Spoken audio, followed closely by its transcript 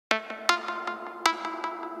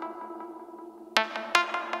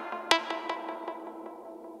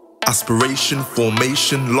Aspiration,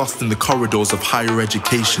 formation, lost in the corridors of higher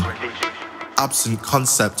education. Absent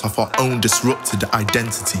concept of our own disrupted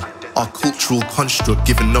identity. Our cultural construct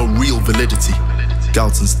given no real validity.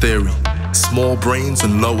 Galton's theory, small brains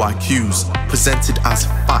and low IQs, presented as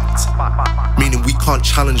fact, meaning we can't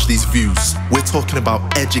challenge these views. We're talking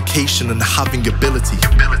about education and having ability,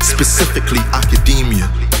 specifically academia.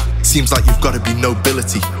 Seems like you've got to be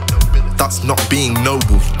nobility. That's not being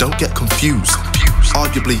noble, don't get confused.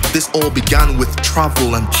 Arguably, this all began with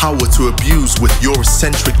travel and power to abuse, with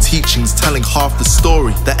Eurocentric teachings telling half the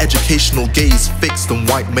story. The educational gaze fixed on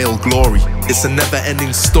white male glory. It's a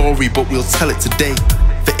never-ending story, but we'll tell it today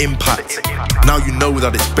for impact. Now you know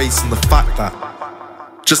that it's based on the fact that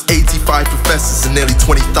just 85 professors and nearly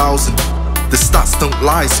 20,000. The stats don't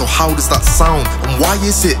lie, so how does that sound? And why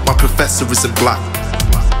is it my professor isn't black?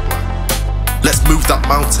 Let's move that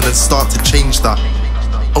mountain and start to change that.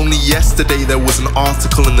 Only yesterday there was an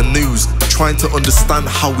article in the news trying to understand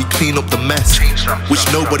how we clean up the mess, which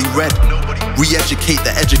nobody read. Re-educate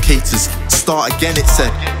the educators. Start again, it said.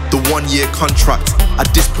 The 1-year contract, a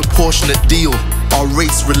disproportionate deal. Our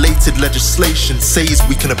race-related legislation says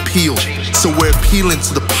we can appeal, so we're appealing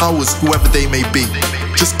to the powers, whoever they may be.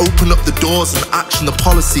 Just open up the doors and action the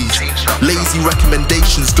policies. Lazy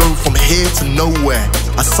recommendations go from here to nowhere.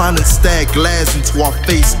 A silent stare glares into our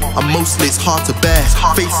face, and mostly it's hard to bear.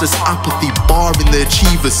 Faceless apathy barring the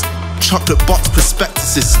achievers. Chocolate box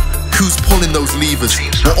prospectuses, who's pulling those levers?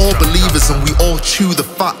 We're all believers and we all chew the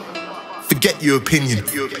fat. Forget your opinion.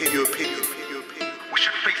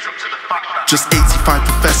 Just 85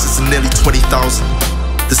 professors and nearly 20,000.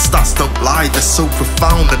 The stats don't lie, they're so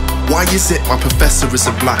profound. And why is it my professor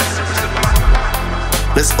isn't black?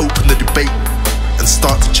 Let's open the debate and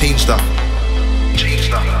start to change that. Change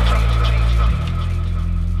that.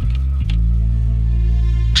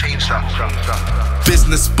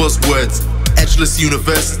 Business buzzwords, edgeless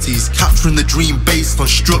universities, capturing the dream based on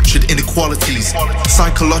structured inequalities.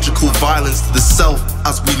 Psychological violence to the self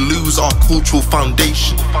as we lose our cultural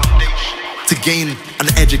foundation. To gain an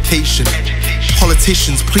education,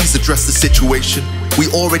 politicians, please address the situation. We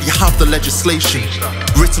already have the legislation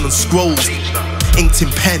written on scrolls, inked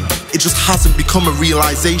in pen. It just hasn't become a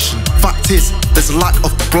realization. Fact is, there's a lack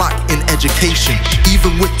of black in education.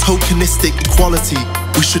 Even with tokenistic equality,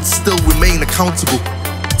 we should still remain accountable.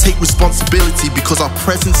 Take responsibility, because our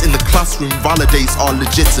presence in the classroom validates our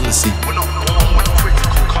legitimacy. We're not born with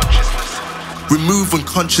critical consciousness. Remove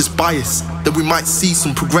unconscious bias, then we might see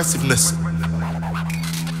some progressiveness.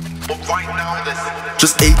 But right now there's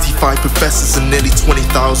just 85 professors and nearly 20,000.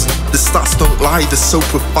 The stats don't lie, they're so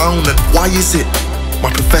profound. And why is it my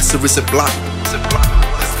professor isn't black?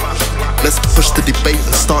 Let's push the debate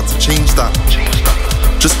and start to change that.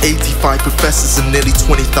 Just 85 professors and nearly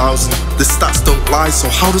 20,000. The stats don't lie, so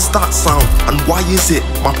how does that sound? And why is it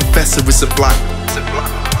my professor isn't black?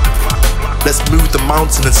 Let's move the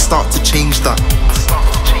mountain and start to change that.